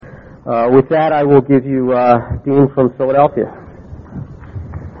With that, I will give you Dean from Philadelphia.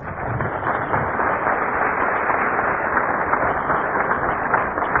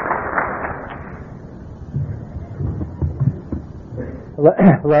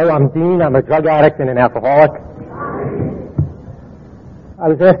 Hello, I'm Dean. I'm a drug addict and an alcoholic. I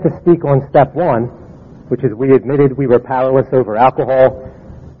was asked to speak on step one, which is we admitted we were powerless over alcohol,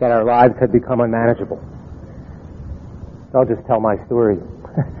 that our lives had become unmanageable. So I'll just tell my story.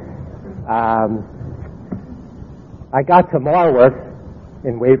 I got to Marworth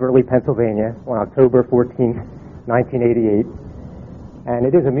in Waverly, Pennsylvania on October 14, 1988, and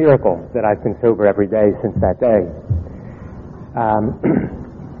it is a miracle that I've been sober every day since that day.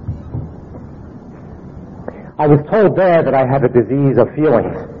 I was told there that I have a disease of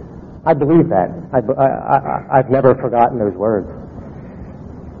feelings. I believe that. I've never forgotten those words.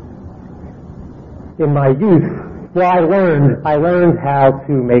 In my youth, I learned how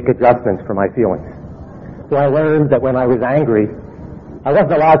to make adjustments for my feelings. So I learned that when I was angry, I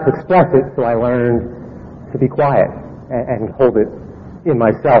wasn't allowed to express it, so I learned to be quiet and hold it in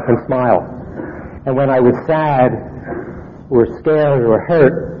myself and smile. And when I was sad or scared or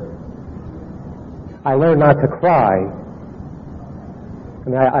hurt, I learned not to cry.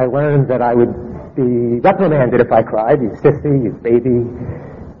 And I learned that I would be reprimanded if I cried, you sissy, you baby.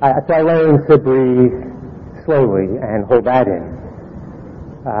 So I learned to breathe slowly and hold that in.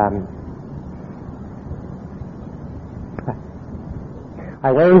 I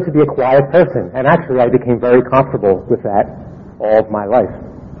learned to be a quiet person, and actually I became very comfortable with that all of my life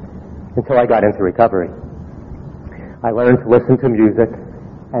until I got into recovery. I learned to listen to music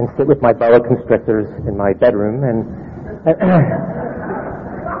and sit with my boa constrictors in my bedroom, and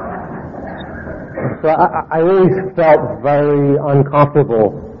so I always felt very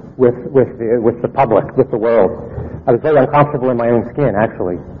uncomfortable with the public, with the world. I was very uncomfortable in my own skin,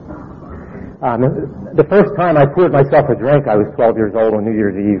 actually. The first time I poured myself a drink, I was 12 years old on New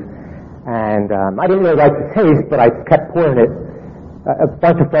Year's Eve, and I didn't really like the taste, but I kept pouring it. A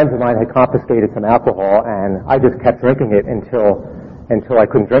bunch of friends of mine had confiscated some alcohol, and I just kept drinking it until I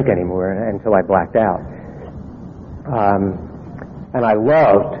couldn't drink anymore, until I blacked out. And I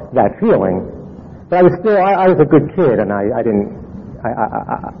loved that feeling, but I was a good kid, and I didn't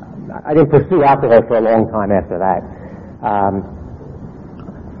pursue alcohol for a long time after that.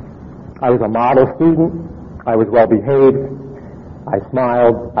 I was a model student. I was well behaved. I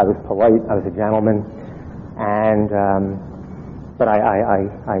smiled. I was polite. I was a gentleman. But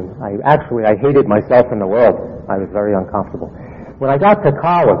I hated myself and the world. I was very uncomfortable. When I got to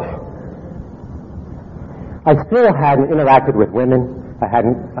college, I still hadn't interacted with women. I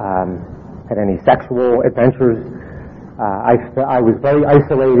hadn't had any sexual adventures. I was very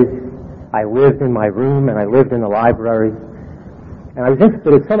isolated. I lived in my room and I lived in the library. And I was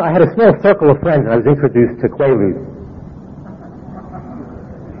interested in I had a small circle of friends, and I was introduced to Quaaludes.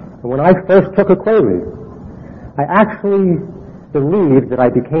 And when I first took a Quaalude, I actually believed that I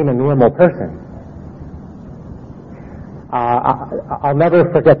became a normal person. I'll never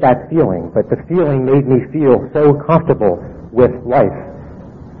forget that feeling, but the feeling made me feel so comfortable with life.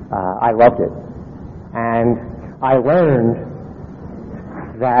 I loved it. And I learned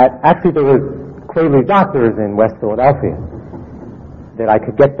that actually there were Quaalude doctors in West Philadelphia, that I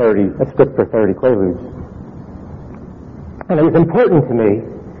could get a script for 30 Quaaludes. And it was important to me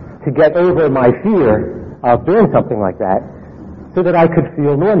to get over my fear of doing something like that so that I could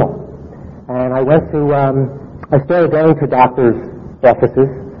feel normal. And I started going to doctors' offices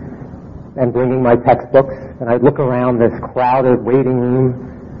and bringing my textbooks, and I'd look around this crowded waiting room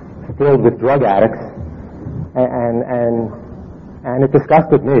filled with drug addicts, and it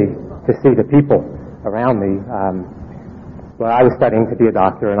disgusted me to see the people around me. Well, I was studying to be a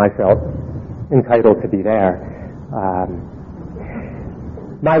doctor, and I felt entitled to be there.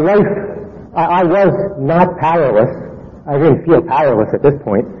 My life, I was not powerless. I didn't feel powerless at this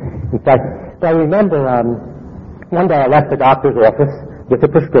point. In fact, I remember one day I left the doctor's office with a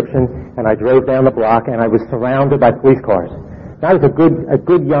prescription, and I drove down the block, and I was surrounded by police cars. I was a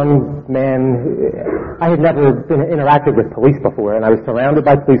good young man. I had never interacted with police before, and I was surrounded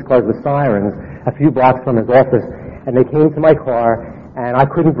by police cars with sirens a few blocks from his office. And they came to my car, and I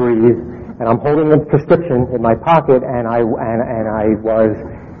couldn't breathe, and I'm holding a prescription in my pocket, and I was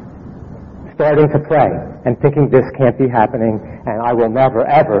starting to pray and thinking this can't be happening, and I will never,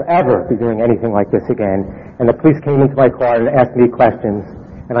 ever, ever be doing anything like this again. And the police came into my car and asked me questions,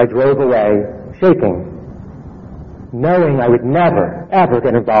 and I drove away shaking, knowing I would never, ever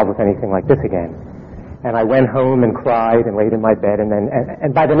get involved with anything like this again. And I went home and cried and laid in my bed,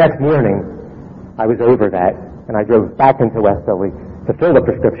 and by the next morning, I was over that. And I drove back into West Philly to fill the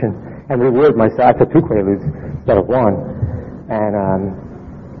prescription and reward myself. I took 2 Quaaludes instead of 1. And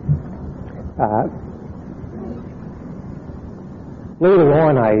later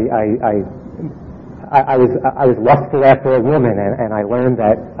on, I was lustful after a woman, and I learned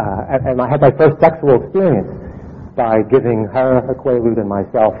that, and I had my first sexual experience by giving her a Quaalude and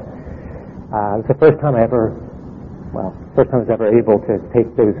myself. It was the first time I was ever able to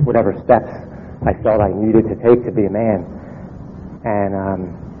take those whatever steps I felt I needed to take to be a man.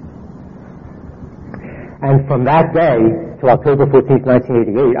 And from that day to October 14th,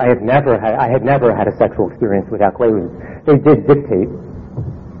 1988, I had never had a sexual experience without Quaaludes. They did dictate,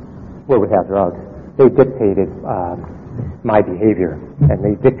 or without drugs. They dictated my behavior, and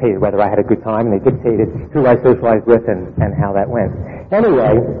they dictated whether I had a good time, and they dictated who I socialized with and how that went.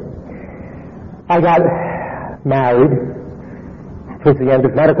 Anyway, I got married towards the end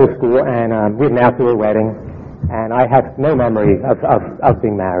of medical school, and we had an outdoor wedding, and I have no memory of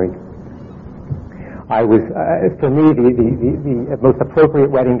being married. I was, for me, the most appropriate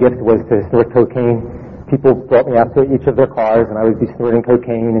wedding gift was to snort cocaine. People brought me out to each of their cars, and I would be snorting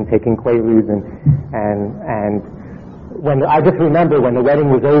cocaine and taking Quaaludes, and when I just remember when the wedding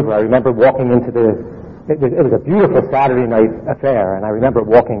was over, I remember walking into it was a beautiful Saturday night affair, and I remember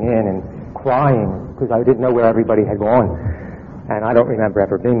walking in and crying because I didn't know where everybody had gone, and I don't remember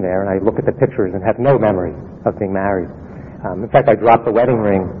ever being there, and I look at the pictures and have no memory of being married. In fact, I dropped the wedding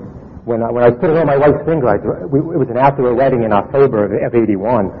ring. When I was putting it on my wife's finger, it was an outdoor wedding in October of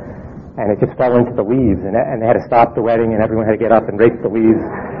 81, and it just fell into the leaves, and they had to stop the wedding, and everyone had to get up and rake the leaves.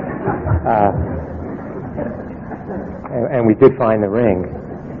 And we did find the ring.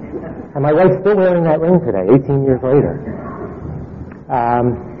 And my wife's still wearing that ring today, 18 years later.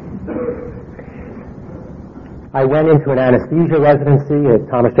 I went into an anesthesia residency at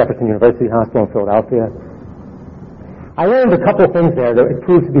Thomas Jefferson University Hospital in Philadelphia. I learned a couple of things there that it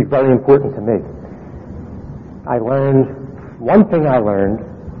proved to be very important to me. One thing I learned,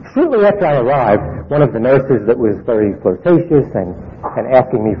 shortly after I arrived, one of the nurses that was very flirtatious and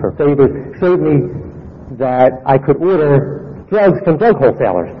asking me for favors showed me that I could order drugs from drug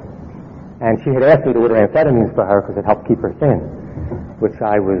wholesalers. And she had asked me to order amphetamines for her because it helped keep her thin, which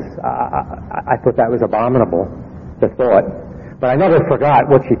I thought that was abominable, the thought. But I never forgot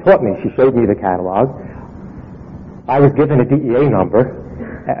what she taught me. She showed me the catalog. I was given a DEA number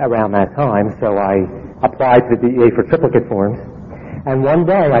around that time, so I applied to the DEA for triplicate forms. And one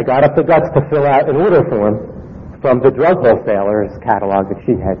day I got up the guts to fill out an order form from the drug wholesaler's catalog that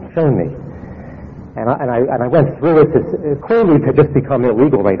she had shown me. And I went through it clearly to just become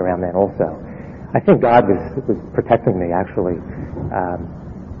illegal right around then also. I think God was protecting me, actually.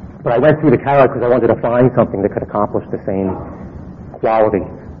 But I went through the catalog because I wanted to find something that could accomplish the same quality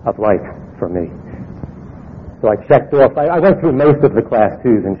of life for me. So I checked off, I went through most of the class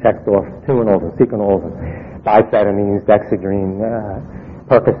 2s and checked off Tuinals and Sequanols and biphetamines, Dexedrine,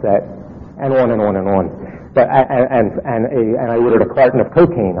 Percocet, and on and on and on. But, and I ordered a carton of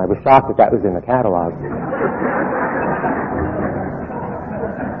cocaine. I was shocked that was in the catalog.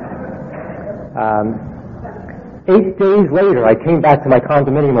 8 days later, I came back to my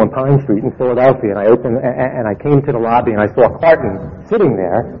condominium on Pine Street in Philadelphia, and I opened, and I came to the lobby, and I saw a carton sitting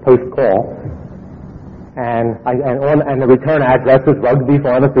there, post-call, and the return address was Rugby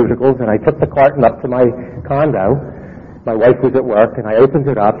Pharmaceuticals, and I took the carton up to my condo. My wife was at work, and I opened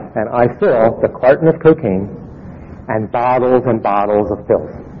it up, and I saw the carton of cocaine and bottles of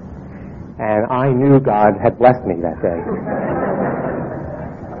pills. And I knew God had blessed me that day.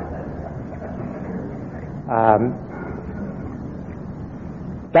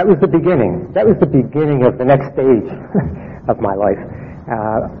 That was the beginning. That was the beginning of the next stage of my life.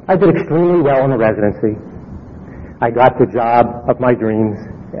 I did extremely well in the residency. I got the job of my dreams.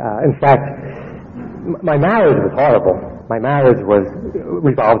 In fact, my marriage was horrible. My marriage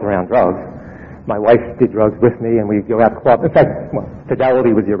revolved around drugs. My wife did drugs with me, and we'd go out clubbing. In fact,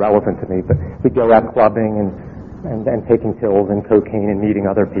 fidelity was irrelevant to me, but we'd go out clubbing and taking pills and cocaine and meeting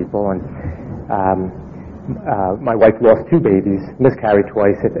other people. And my wife lost 2 babies, miscarried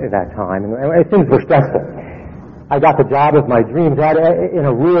twice at that time, and things were stressful. I got the job of my dreams in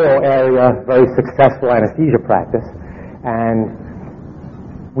a rural area, very successful anesthesia practice, and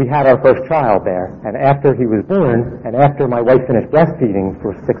we had our first child there. And after he was born, and after my wife finished breastfeeding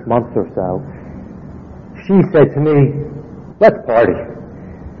for 6 months or so, she said to me, "Let's party."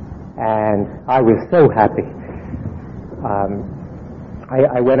 And I was so happy.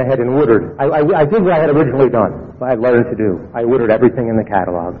 I went ahead and ordered. I did what I had originally done, what I learned to do. I ordered everything in the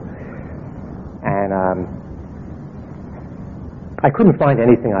catalog. And I couldn't find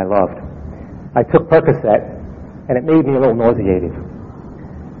anything I loved. I took Percocet, and it made me a little nauseated.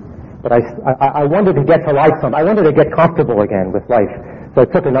 But I wanted to get to like something. I wanted to get comfortable again with life. So I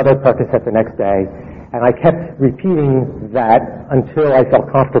took another Percocet the next day, and I kept repeating that until I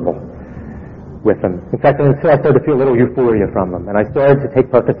felt comfortable with them. In fact, until I started to feel a little euphoria from them. And I started to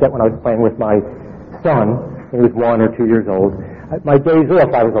take Percocet when I was playing with my son, when he was 1 or 2 years old. My days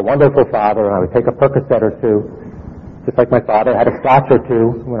off, I was a wonderful father, and I would take a Percocet or two, just like my father. I had a scotch or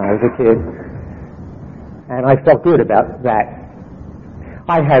two when I was a kid. And I felt good about that.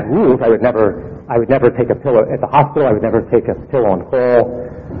 I had rules. I would never take a pill at the hospital. I would never take a pill on call,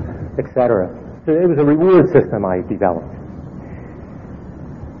 etc. So it was a reward system I developed.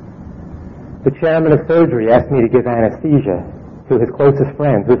 The chairman of surgery asked me to give anesthesia to his closest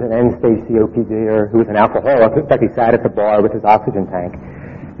friend, who was an end-stage COPD, who was an alcoholic. In fact, he sat at the bar with his oxygen tank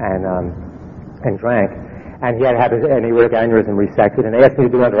and drank. And he had had his aortic aneurysm resected, and they asked me to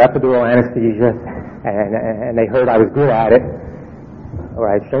do under epidural anesthesia, and they heard I was good at it, or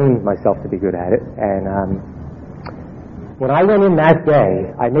I had shown myself to be good at it. And when I went in that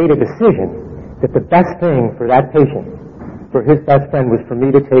day, I made a decision that the best thing for that patient, for his best friend, was for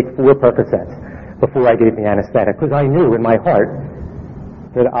me to take 4 Percocets before I gave the anesthetic, because I knew in my heart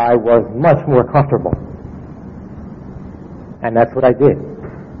that I was much more comfortable. And that's what I did.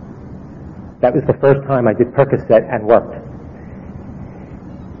 That was the first time I did Percocet and worked.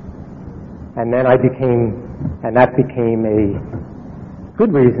 And then that became a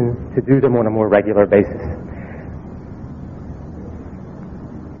good reason to do them on a more regular basis.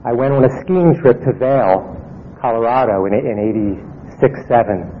 I went on a skiing trip to Vail, Colorado in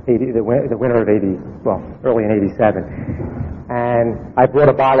 86-7, the winter of early in 87. And I brought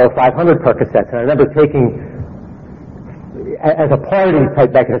a bottle of 500 Percocets, and I remember taking, as a party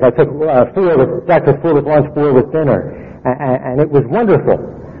type mechanism, I took 4 with breakfast, 4 with lunch, 4 with dinner, and it was wonderful.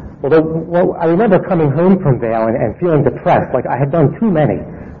 Although, I remember coming home from Vail and feeling depressed, like I had done too many.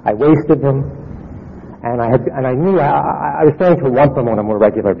 I wasted them, and I knew I was starting to want them on a more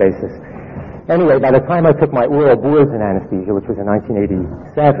regular basis. Anyway, by the time I took my oral boards in anesthesia, which was in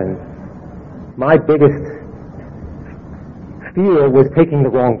 1987, my biggest fear was taking the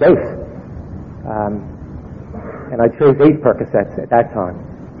wrong dose. And I chose 8 Percocets at that time,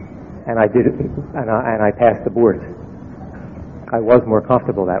 and I did it, and I passed the boards. I was more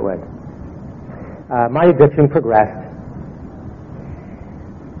comfortable that way. My addiction progressed.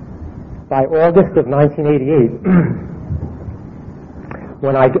 By August of 1988,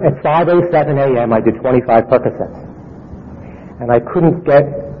 at 5:07 a.m., I did 25 Percocets, and I couldn't get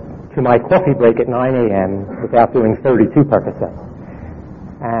to my coffee break at 9 a.m. without doing 32 Percocets.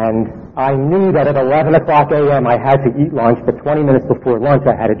 And I knew that at 11 o'clock a.m. I had to eat lunch, but 20 minutes before lunch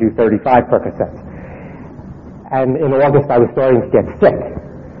I had to do 35 Percocets. And in August I was starting to get sick.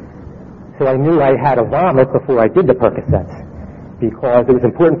 So I knew I had to vomit before I did the Percocets, because it was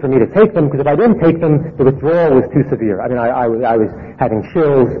important for me to take them, because if I didn't take them, the withdrawal was too severe. I mean, I was having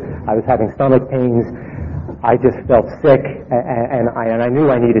chills, I was having stomach pains, I just felt sick, and I knew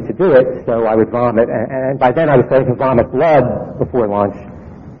I needed to do it, so I would vomit. And by then I was starting to vomit blood before lunch,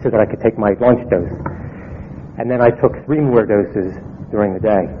 so that I could take my lunch dose. And then I took 3 more doses during the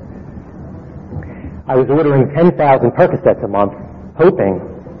day. I was ordering 10,000 Percocets a month, hoping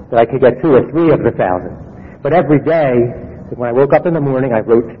that I could get 2 or 3 of the 1,000. But every day, when I woke up in the morning, I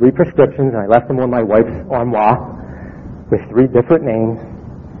wrote 3 prescriptions, and I left them on my wife's armoire with 3 different names.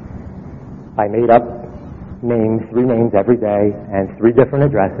 I made up 3 names every day, and 3 different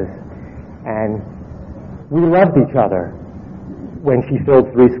addresses. And we loved each other when she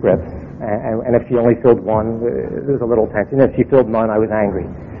filled 3 scripts, and if she only filled 1, there was a little tension. If she filled none, I was angry.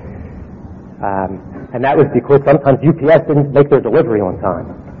 And that was because sometimes UPS didn't make their delivery on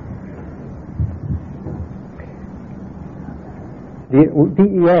time. The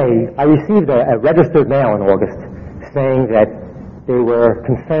DEA, I received a registered mail in August saying that they were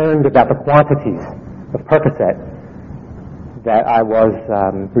concerned about the quantities of Percocet that I was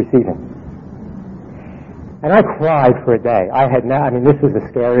receiving. And I cried for a day. This was the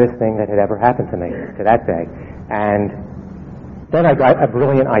scariest thing that had ever happened to me to that day. And then I got a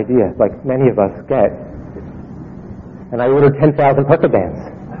brilliant idea, like many of us get. And I ordered 10,000 Percobans.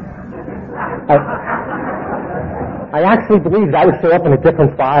 I actually believed that would show up in a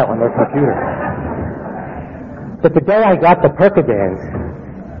different file on their computer. But the day I got the Percobans,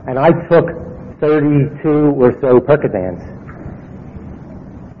 and I took 32 or so Percobans,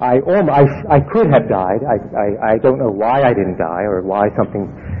 I could have died. I don't know why I didn't die or why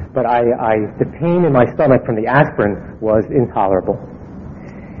something, but the pain in my stomach from the aspirin was intolerable.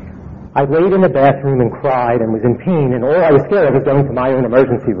 I laid in the bathroom and cried and was in pain, and all I was scared of was going to my own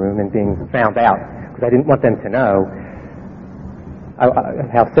emergency room and being found out, because I didn't want them to know.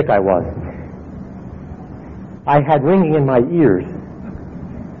 how sick I was. I had ringing in my ears.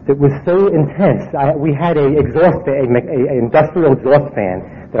 It was so intense. We had an industrial exhaust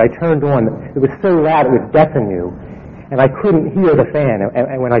fan that I turned on. It was so loud it would deafen you, and I couldn't hear the fan.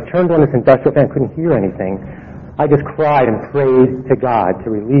 And when I turned on this industrial fan, I couldn't hear anything. I just cried and prayed to God to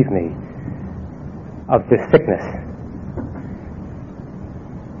relieve me of this sickness.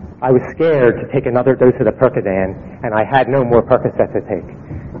 I was scared to take another dose of the Percodan, and I had no more Percocet to take.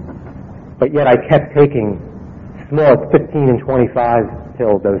 But yet I kept taking small 15 and 25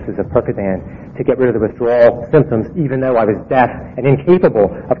 pill doses of Percodan to get rid of the withdrawal symptoms, even though I was deaf and incapable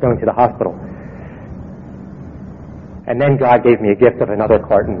of going to the hospital. And then God gave me a gift of another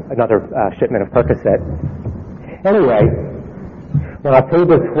shipment of Percocet. Anyway, on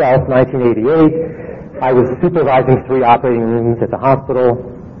October 12th, 1988, I was supervising 3 operating rooms at the hospital.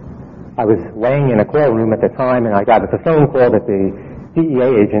 I was laying in a call room at the time, and I got a phone call that the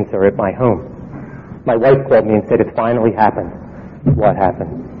DEA agents are at my home. My wife called me and said, "It's finally happened." What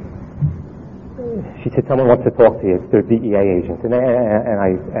happened? She said, "Someone wants to talk to you. They're DEA agents." And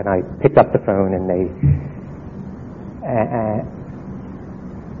I picked up the phone, and they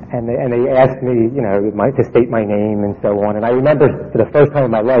asked me, to state my name and so on. And I remember for the first time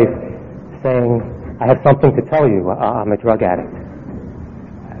in my life saying, "I have something to tell you. I'm a drug addict."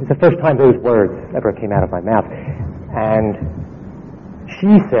 It was the first time those words ever came out of my mouth. And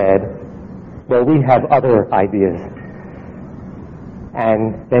she said, "Well, we have other ideas."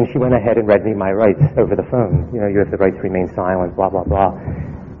 And then she went ahead and read me my rights over the phone. You have the right to remain silent, blah, blah, blah.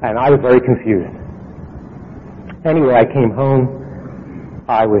 And I was very confused. Anyway, I came home.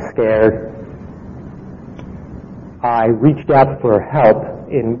 I was scared. I reached out for help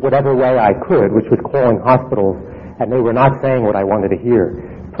in whatever way I could, which was calling hospitals, and they were not saying what I wanted to hear.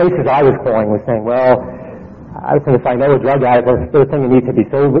 Places I was calling was saying, "Well, I was saying, if I know a drug addict, well, the first thing you need to be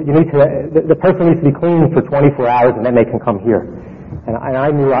sober. The person needs to be clean for 24 hours, and then they can come here." And I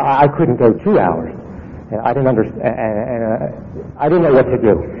knew I couldn't go 2 hours. And I didn't understand, and I didn't know what to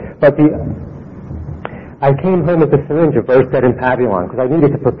do. But I came home with a syringe of Versed and Pavulon because I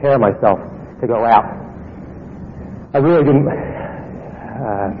needed to prepare myself to go out. I really didn't.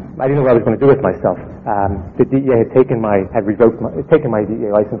 I didn't know what I was going to do with myself. The DEA had taken my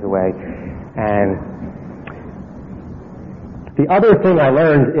DEA license away, and the other thing I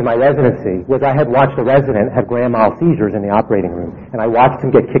learned in my residency was I had watched a resident have grand mal seizures in the operating room, and I watched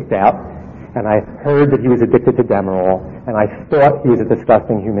him get kicked out, and I heard that he was addicted to Demerol, and I thought he was a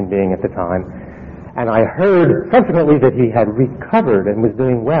disgusting human being at the time, and I heard subsequently that he had recovered and was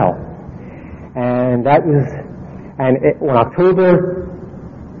doing well. And on October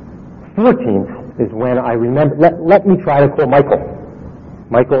 14th is when I remember, let me try to call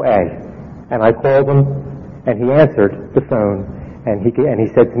Michael A. And I called him, and he answered the phone, and he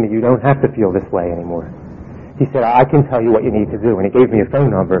said to me, "You don't have to feel this way anymore." He said, "I can tell you what you need to do." And he gave me a phone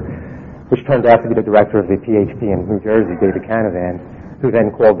number, which turned out to be the director of the PHP in New Jersey, David Canavan, who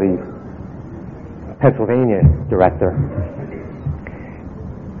then called the Pennsylvania director.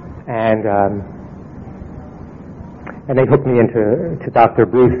 And they hooked me into Dr.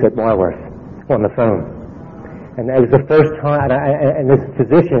 Bruce at Marworth on the phone. And it was the first time, and this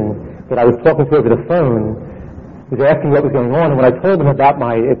physician that I was talking to over the phone was asking what was going on. And when I told him about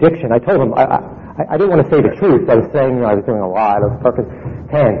my addiction, I told him I didn't want to say the truth. I was saying I was doing a lot of purpose.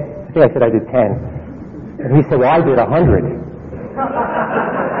 10. I think I said I did 10. And he said, "Well, I did 100.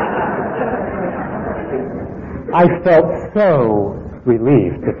 I felt so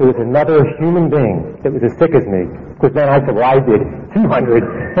relieved that there was another human being that was as sick as me. Because then I said, "Well, I did 200.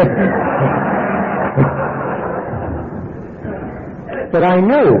 But I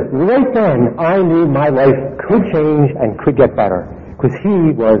knew, right then, I knew my life could change and could get better. Because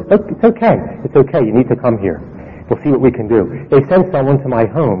he was, "It's okay, you need to come here. We'll see what we can do." They sent someone to my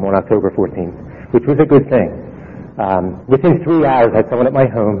home on October 14th, which was a good thing. Within 3 hours, I had someone at my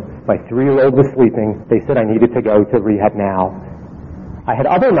home. My 3-year-old was sleeping. They said I needed to go to rehab now. I had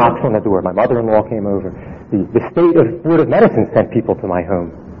other knocks on the door. My mother-in-law came over. The state of Board of Medicine sent people to my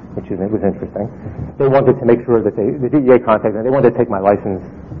home, it was interesting. They wanted to make sure that the DEA contacted me. They wanted to take my license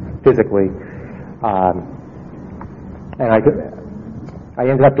physically. And I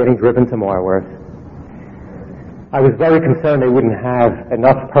ended up getting driven to Marworth. I was very concerned they wouldn't have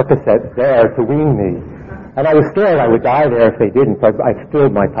enough Percocet there to wean me. And I was scared I would die there if they didn't, so I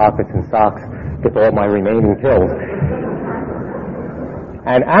filled my pockets and socks with all my remaining pills.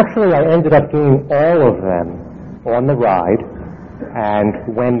 And actually, I ended up doing all of them on the ride.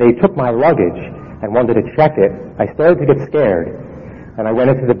 And when they took my luggage and wanted to check it, I started to get scared. And I went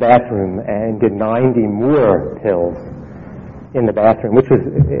into the bathroom and did 90 more pills. in the bathroom, which was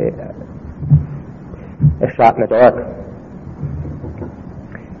a shot in the dark.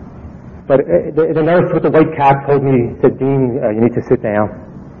 But the nurse with the white cap told me, said, "Dean, you need to sit down."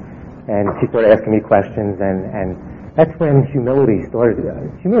 And she started asking me questions, and that's when humility started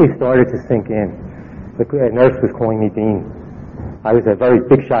to sink in. The nurse was calling me Dean. I was a very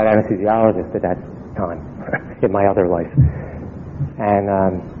big shot anesthesiologist at that time in my other life. And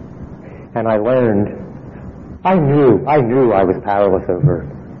I learned, I knew I was powerless over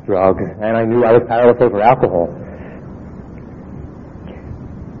drugs, and I knew I was powerless over alcohol.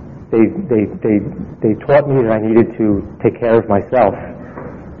 They taught me that I needed to take care of myself,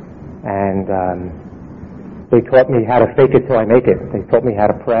 and they taught me how to fake it till I make it. They taught me how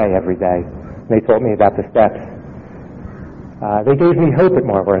to pray every day. They taught me about the steps. They gave me hope at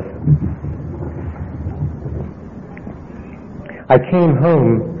Marworth. I came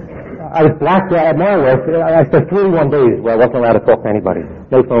home. I was blacked out at Marworth. I spent 41 days where I wasn't allowed to talk to anybody.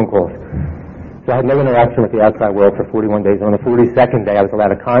 No phone calls. So I had no interaction with the outside world for 41 days. And on the 42nd day, I was allowed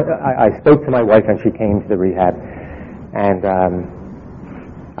to I spoke to my wife, and she came to the rehab. And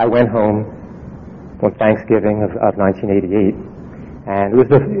I went home on Thanksgiving of 1988. And it was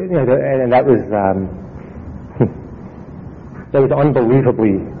and that was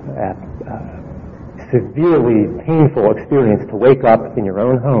unbelievably severely painful experience to wake up in your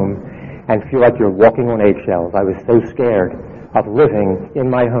own home and feel like you're walking on eggshells. I was so scared of living in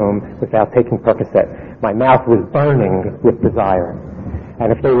my home without taking Percocet. My mouth was burning with desire.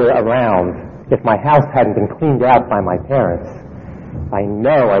 And if they were around, if my house hadn't been cleaned out by my parents, I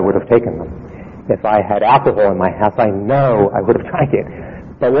know I would have taken them. If I had alcohol in my house, I know I would have drank it.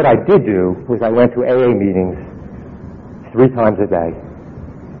 But what I did do was I went to AA meetings 3 times a day,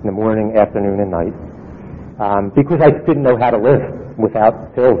 in the morning, afternoon, and night, because I just didn't know how to live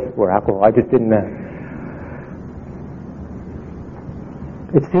without pills or alcohol. I just didn't know.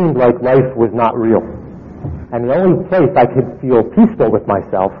 It seemed like life was not real. And the only place I could feel peaceful with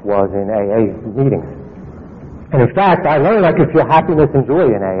myself was in AA meetings. And in fact, I learned I could feel happiness and joy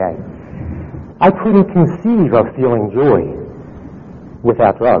in AA. I couldn't conceive of feeling joy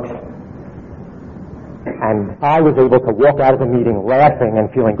without drugs. And I was able to walk out of the meeting laughing and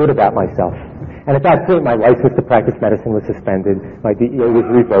feeling good about myself. And at that point, my license to practice medicine was suspended. My DEA was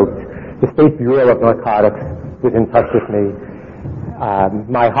revoked. The State Bureau of Narcotics was in touch with me.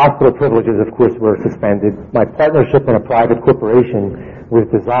 My hospital privileges, of course, were suspended. My partnership in a private corporation was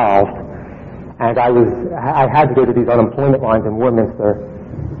dissolved. And I had to go to these unemployment lines in Warminster.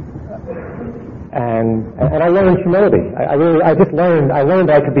 And I learned humility. I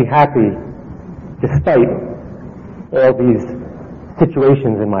learned I could be happy despite all these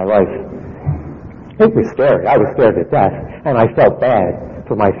situations in my life. It was scary. I was scared to death, and I felt bad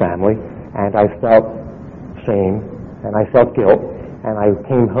for my family, and I felt shame, and I felt guilt, and I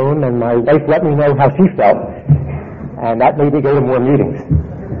came home, and my wife let me know how she felt, and that made me go to more meetings.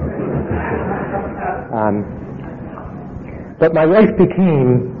 But my life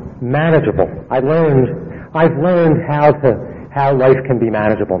became manageable. I've learned how life can be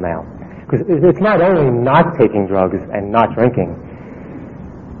manageable now. Because it's not only not taking drugs and not drinking.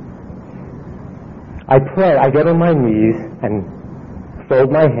 I pray, I get on my knees and fold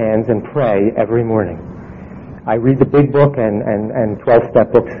my hands and pray every morning. I read the big book and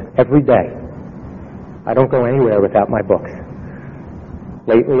 12-step books every day. I don't go anywhere without my books.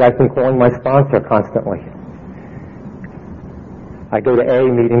 Lately, I've been calling my sponsor constantly. I go to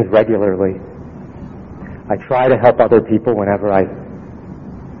AA meetings regularly. I try to help other people whenever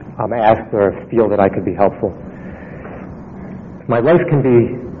I'm asked or feel that I could be helpful. My life can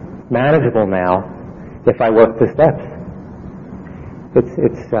be manageable now if I work the steps.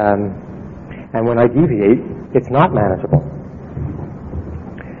 And when I deviate, it's not manageable.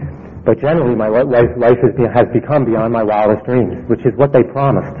 But generally, my life has become beyond my wildest dreams, which is what they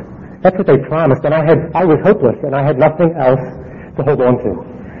promised. That's what they promised, and I was hopeless, and I had nothing else to hold on to.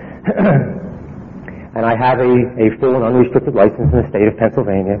 And I have a full and unrestricted license in the state of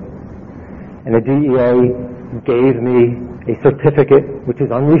Pennsylvania. And the DEA gave me a certificate, which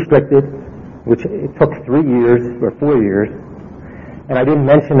is unrestricted, which it took 3 years or 4 years. And I didn't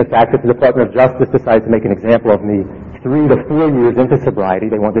mention the fact that the Department of Justice decided to make an example of me 3 to 4 years into sobriety.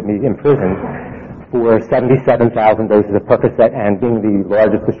 They wanted me imprisoned for 77,000 doses of Percocet and being the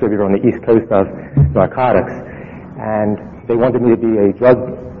largest distributor on the East Coast of narcotics. And they wanted me to be a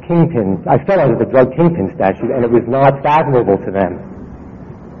drug kingpin. I fell under the drug kingpin statute, and it was not fathomable to them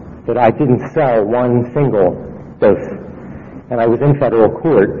that I didn't sell one single dose. And I was in federal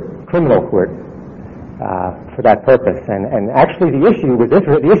court, criminal court, for that purpose. And actually the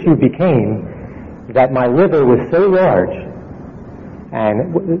issue became that my liver was so large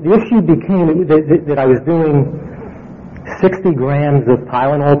And the issue became that I was doing 60 grams of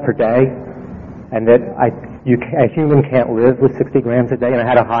Tylenol per day, and that a human can't live with 60 grams a day, and I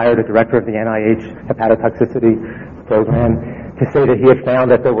had to hire the director of the NIH hepatotoxicity program to say that he had found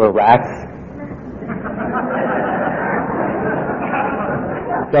that there were rats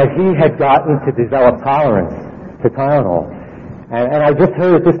that he had gotten to develop tolerance to Tylenol. And I just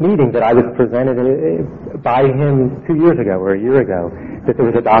heard at this meeting that I was presented by him 2 years ago or a year ago that there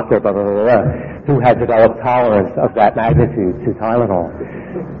was a doctor, blah, blah, blah, blah, who had developed tolerance of that magnitude to Tylenol.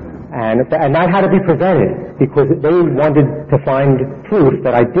 And that had to be presented because they wanted to find proof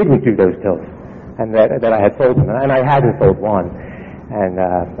that I didn't do those pills and that I had sold them. And I hadn't sold one. And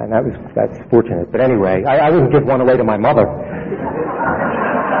that's fortunate. But anyway, I wouldn't give one away to my mother.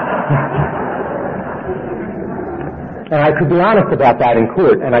 And I could be honest about that in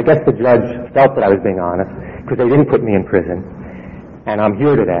court, and I guess the judge felt that I was being honest because they didn't put me in prison. And I'm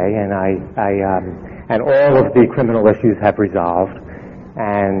here today, and and all of the criminal issues have resolved.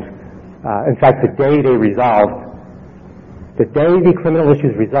 And in fact, the day the criminal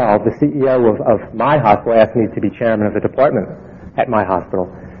issues resolved, the CEO of my hospital asked me to be chairman of the department at my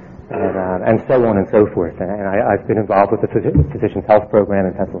hospital, and so on and so forth. And I've been involved with the Physicians Health Program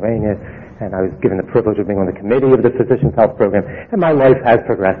in Pennsylvania, and I was given the privilege of being on the committee of the Physicians Health Program, and my life has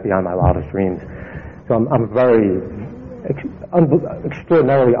progressed beyond my wildest dreams. So I'm very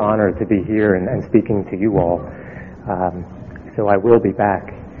extraordinarily honored to be here and speaking to you all. So I will be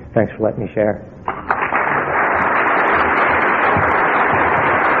back. Thanks for letting me share.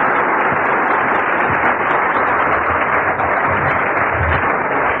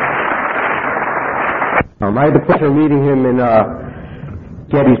 I had the pleasure of meeting him in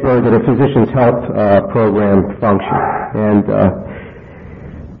Gettysburg at a Physicians Health Program function. And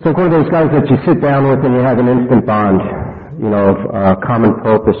so one of those guys that you sit down with and you have an instant bond, of common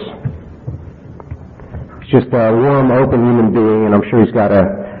purpose. He's just a warm, open human being, and I'm sure he's got a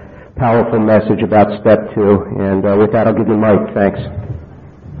powerful message about step 2. And with that, I'll give you Mike. Thanks.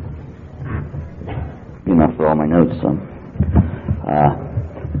 Enough for all my notes, son.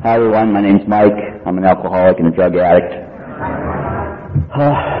 Hi, everyone. My name's Mike. I'm an alcoholic and a drug addict.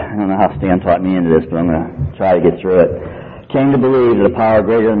 I don't know how Stan taught me into this, but I'm going to try to get through it. Came to believe that a power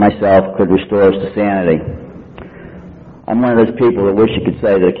greater than myself could restore us to sanity. I'm one of those people that wish you could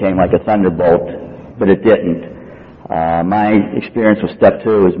say that it came like a thunderbolt, but it didn't. My experience with step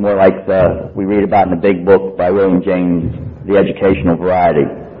 2 is more like we read about in the big book by William James, The Educational Variety.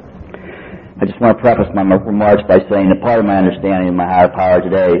 I just want to preface my remarks by saying that part of my understanding of my higher power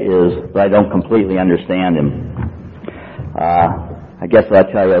today is that I don't completely understand him. I guess I'll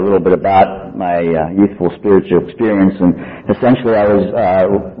tell you a little bit about my youthful spiritual experience. And essentially, I was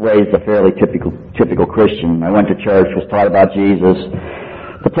raised a fairly typical Christian. I went to church, was taught about Jesus.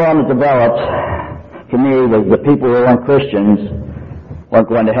 The problem that developed for me was the people who weren't Christians weren't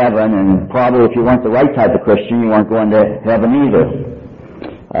going to heaven, and probably if you weren't the right type of Christian, you weren't going to heaven either.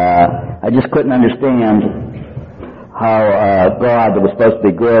 I just couldn't understand how God, that was supposed to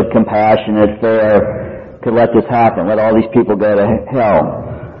be good, compassionate, fair, could let this happen, let all these people go to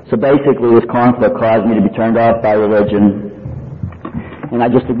hell. So basically, this conflict caused me to be turned off by religion, and I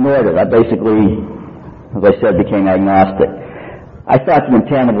just ignored it. I basically, as I said, became agnostic. I thought the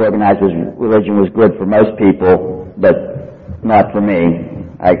intent of organized religion was good for most people, but not for me.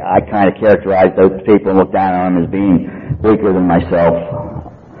 I kind of characterized those people and looked down on them as being weaker than myself.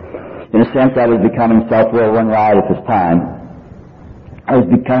 In a sense, I was becoming self-will one ride at this time. I was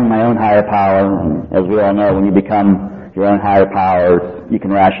becoming my own higher power, and as we all know, when you become your own higher power, you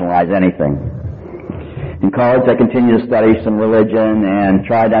can rationalize anything. In college, I continued to study some religion and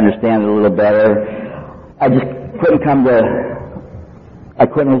tried to understand it a little better. I just couldn't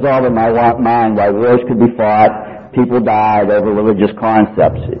resolve in my mind why wars could be fought, people died over religious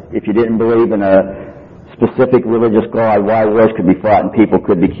concepts. If you didn't believe in a specific religious God, why wars could be fought and people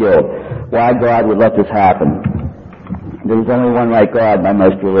could be killed. Why God would let this happen. There was only one right God by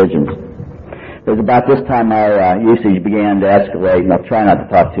most religions. It was about this time my usage began to escalate, and I'll try not to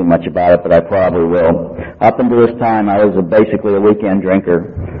talk too much about it, but I probably will. Up until this time, I was basically a weekend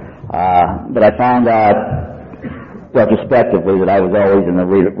drinker. But I found out retrospectively that I was always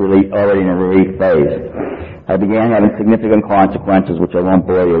already in a relief phase. I began having significant consequences, which I won't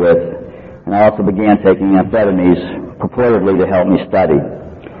bore you with. And I also began taking amphetamines purportedly to help me study.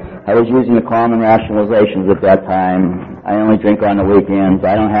 I was using the common rationalizations at that time. I only drink on the weekends.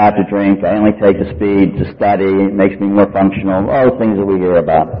 I don't have to drink. I only take the speed to study. It makes me more functional. All the things that we hear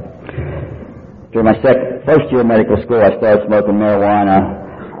about. During my first year of medical school, I started smoking marijuana,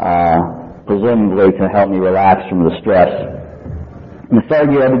 presumably to help me relax from the stress. In the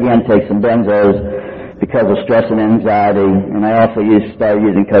third year, I began to take some benzos because of stress and anxiety, and I also started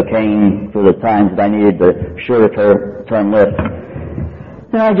using cocaine for the times that I needed the shorter-term lift.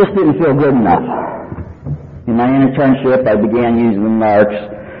 And I just didn't feel good enough. In my internship, I began using the narcs,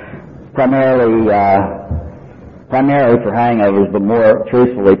 primarily for hangovers, but more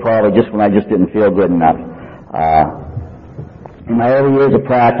truthfully, probably just when I just didn't feel good enough. In my early years of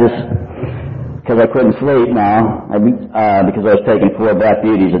practice, because I couldn't sleep now, because I was taking 4 Black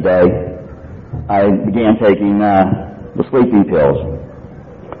Beauties a day, I began taking the sleeping pills.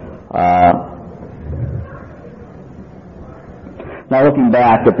 Now looking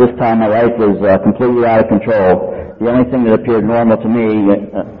back, at this time my life was completely out of control. The only thing that appeared normal to me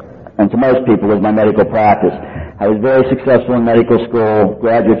and to most people was my medical practice. I was very successful in medical school,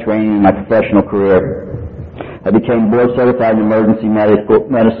 graduate training, and my professional career. I became board certified in emergency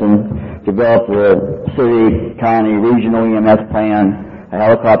medicine, developed a city, county, regional EMS plan, a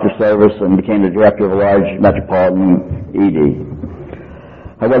helicopter service, and became the director of a large metropolitan ED.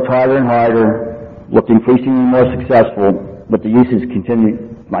 I worked harder and harder, looked increasingly more successful, but my usage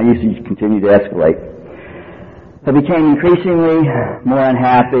continued to escalate. I became increasingly more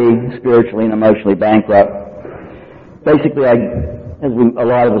unhappy, spiritually and emotionally bankrupt. Basically, a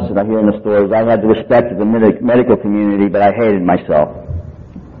lot of us that I hear in the stories, I had the respect of the medical community, but I hated myself.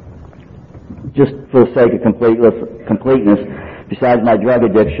 Just for the sake of completeness, besides my drug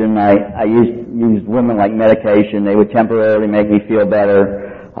addiction, I used women like medication. They would temporarily make me feel better.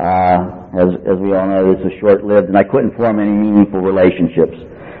 As we all know, this is short-lived, and I couldn't form any meaningful relationships.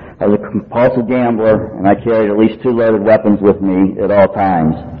 I was a compulsive gambler, and I carried at least 2 loaded weapons with me at all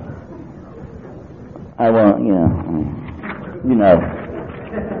times. I won't, you know.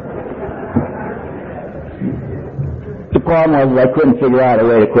 The problem was I couldn't figure out a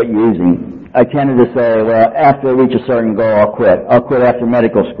way to quit using. I tended to say, well, after I reach a certain goal, I'll quit. I'll quit after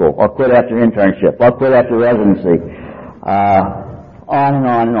medical school. I'll quit after internship. I'll quit after residency. On and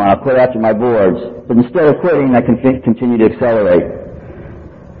on and on. I'll quit after my boards. But instead of quitting, I continue to accelerate.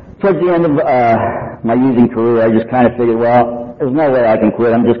 Towards the end of my using career, I just kind of figured, well, there's no way I can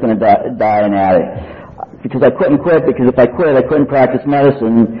quit. I'm just going to die an addict. Because I couldn't quit, because if I quit, I couldn't practice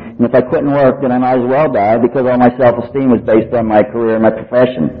medicine, and if I couldn't work, then I might as well die, because all my self-esteem was based on my career and my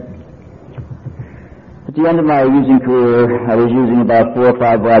profession. At the end of my using career, I was using about 4 or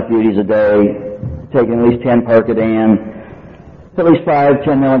 5 Black Beauties a day, taking at least 10 Percodan, at least 5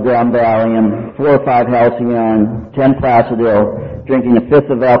 10-milligram Valium, 4 or 5 Halcyon, 10 Placidil, drinking a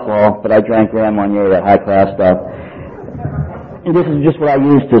fifth of alcohol, but I drank Grand Marnier, that high-class stuff. And this is just what I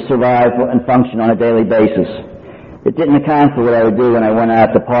used to survive and function on a daily basis. It didn't account for what I would do when I went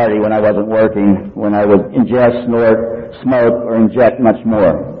out to party, when I wasn't working, when I would ingest, snort, smoke, or inject much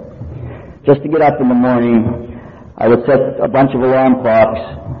more. Just to get up in the morning, I would set a bunch of alarm clocks.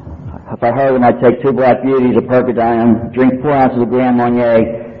 If I heard them, I'd take 2 Black Beauties, a Percodan, drink 4 ounces of Grand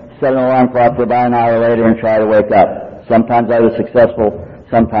Marnier, set an alarm clock for about an hour later, and try to wake up. Sometimes I was successful,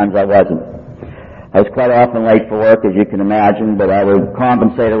 sometimes I wasn't. I was quite often late for work, as you can imagine, but I would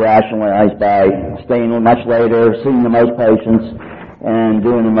compensate or rationalize by staying much later, seeing the most patients, and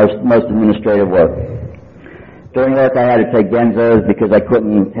doing the most administrative work. During work, I had to take benzos because I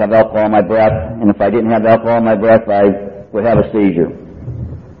couldn't have alcohol in my breath, and if I didn't have alcohol in my breath, I would have a seizure.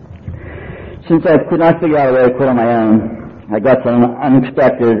 Since I could not figure out a way to quit on my own, I got some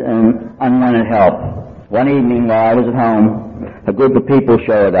unexpected and unwanted help. One evening, while I was at home, a group of people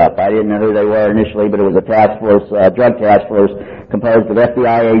showed up. I didn't know who they were initially, but it was a task force, drug task force, composed of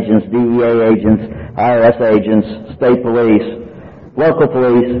FBI agents, DEA agents, IRS agents, state police, local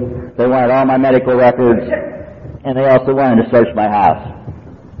police. They wanted all my medical records, and they also wanted to search my house.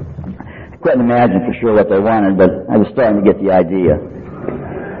 I couldn't imagine for sure what they wanted, but I was starting to get the idea.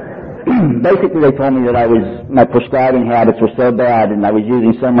 Basically, they told me that my prescribing habits were so bad and I was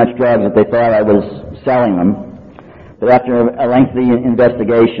using so much drugs that they thought I was selling them. But after a lengthy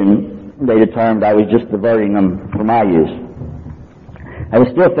investigation, they determined I was just diverting them for my use. I was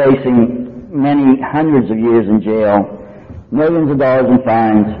still facing many hundreds of years in jail, millions of dollars in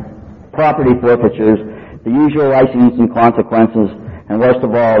fines, property forfeitures, the usual licensing consequences, and worst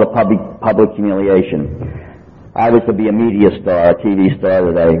of all, the public humiliation. I was to be a media star, a TV star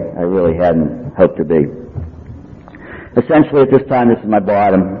that I really hadn't hoped to be. Essentially, at this time, this is my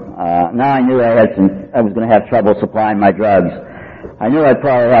bottom. Now I knew I was going to have trouble supplying my drugs. I knew I'd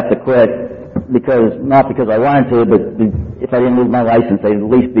probably have to quit not because I wanted to, but if I didn't lose my license, they'd at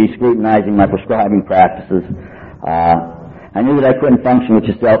least be scrutinizing my prescribing practices. I knew that I couldn't function with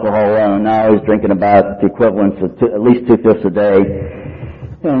just alcohol alone. Now I was drinking about the equivalent of at least 2/5 a day,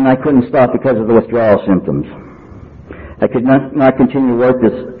 and I couldn't stop because of the withdrawal symptoms. I could not continue to work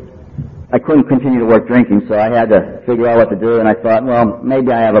this. I couldn't continue to work drinking, so I had to figure out what to do, and I thought, well,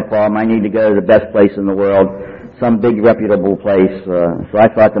 maybe I have a problem. I need to go to the best place in the world, some big reputable place. So I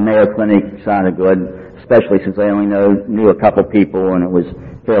thought the Mayo Clinic sounded good, especially since I only knew a couple people, and it was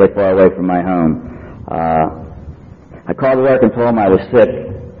fairly far away from my home. I called the work and told them I was sick,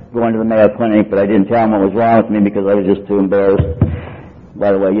 going to the Mayo Clinic, but I didn't tell them what was wrong with me because I was just too embarrassed.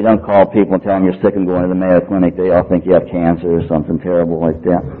 By the way, you don't call people and tell them you're sick and going to the Mayo Clinic. They all think you have cancer or something terrible like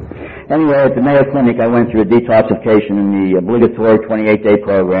that. Anyway, at the Mayo Clinic, I went through a detoxification in the obligatory 28-day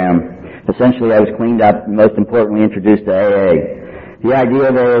program. Essentially, I was cleaned up and, most importantly, introduced to AA. The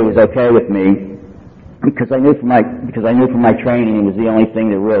idea of AA was okay with me because I knew from my training it was the only thing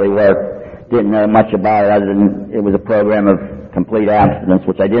that really worked. Didn't know much about it other than it was a program of complete abstinence,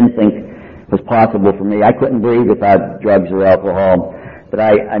 which I didn't think was possible for me. I couldn't breathe without drugs or alcohol, but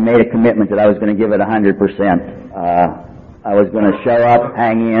I made a commitment that I was going to give it 100%. I was going to show up,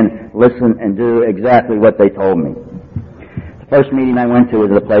 hang in, listen, and do exactly what they told me. The first meeting I went to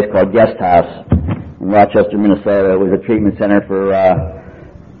was at a place called Guest House in Rochester, Minnesota. It was a treatment center for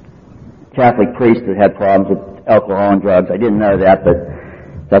Catholic priests that had problems with alcohol and drugs. I didn't know that, but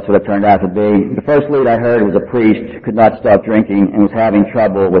that's what it turned out to be. The first lead I heard was a priest who could not stop drinking and was having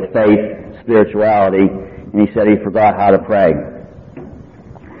trouble with faith, spirituality, and he said he forgot how to pray.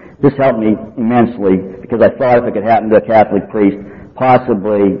 This helped me immensely because I thought if it could happen to a Catholic priest,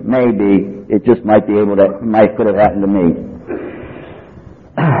 possibly, maybe, it just might could have happened to me.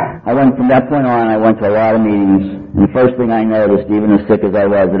 From that point on, I went to a lot of meetings, and the first thing I noticed, even as sick as I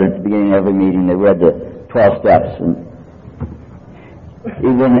was, that at the beginning of every meeting they read the 12 steps. And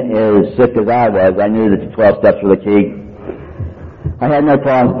even as sick as I was, I knew that the 12 steps were the key. I had no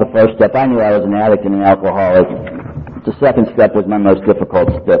problems with the first step. I knew I was an addict and an alcoholic. The second step was my most difficult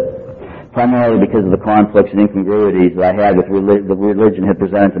step, primarily because of the conflicts and incongruities that I had with the religion had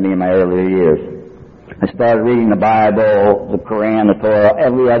presented to me in my earlier years. I started reading the Bible, the Quran, the Torah,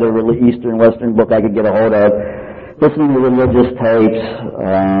 every other Eastern, Western book I could get a hold of, listening to religious tapes,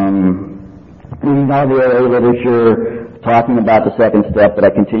 reading all the AA literature, talking about the second step, but I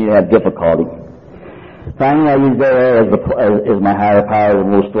continued to have difficulty. Finally, I used AA as my higher power to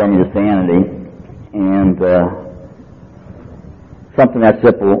restore me to sanity, and something that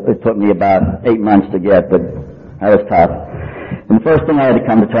simple, it took me about 8 months to get, but that was tough. And the first thing I had to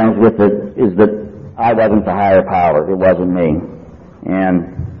come to terms with is that I wasn't the higher power. It wasn't me.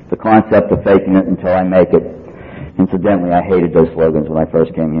 And the concept of faking it until I make it. Incidentally, I hated those slogans when I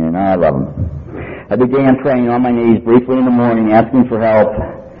first came here. Now I love them. I began praying on my knees briefly in the morning, asking for help.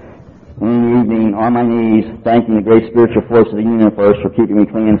 And in the evening, on my knees, thanking the great spiritual force of the universe for keeping me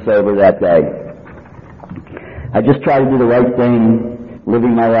clean and sober that day. I just tried to do the right thing,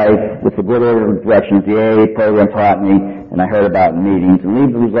 living my life with the good order of directions the AA program taught me and I heard about in meetings, and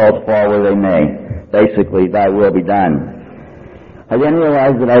leave the results fall where they may. Basically, thy will be done. I then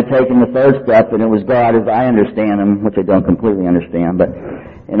realized that I had taken the third step, and it was God as I understand Him, which I don't completely understand,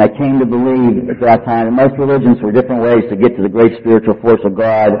 and I came to believe at that time that most religions were different ways to get to the great spiritual force of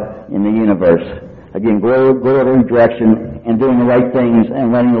God in the universe. Again, good order and direction, and doing the right things,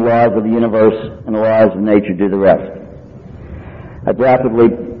 and letting the laws of the universe and the laws of nature do the rest. I've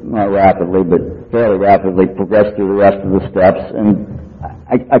fairly rapidly progressed through the rest of the steps, and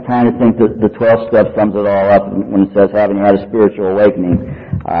I kind of think that the 12 steps sums it all up when it says having had a spiritual awakening.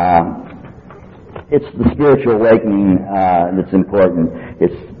 It's the spiritual awakening that's important.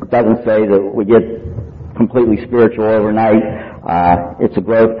 It doesn't say that we get completely spiritual overnight. It's a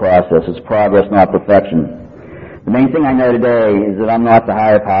growth process. It's progress, not perfection. The main thing I know today is that I'm not the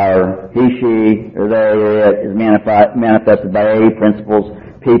higher power. He, she, or they, or it is manifested by AA principles,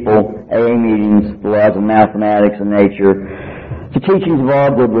 people, AA meetings, the laws of mathematics and nature, the teachings of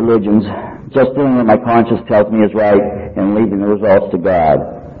all good religions, just doing what my conscience tells me is right and leaving the results to God.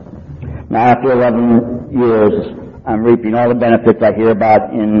 Now, after 11 years, I'm reaping all the benefits I hear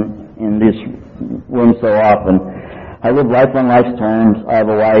about in this room so often. I live life on life's terms. I have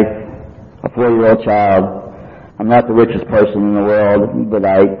a wife, a 4-year-old child. I'm not the richest person in the world, but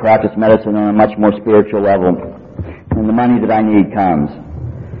I practice medicine on a much more spiritual level, and the money that I need comes.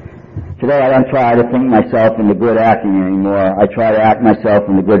 Today I don't try to think myself into good acting anymore. I try to act myself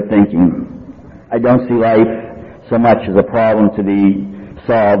into good thinking. I don't see life so much as a problem to be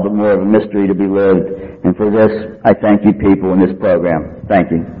solved, but more of a mystery to be lived. And for this, I thank you people in this program. Thank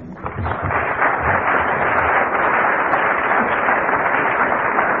you.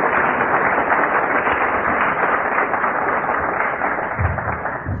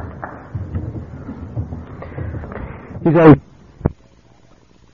 He's always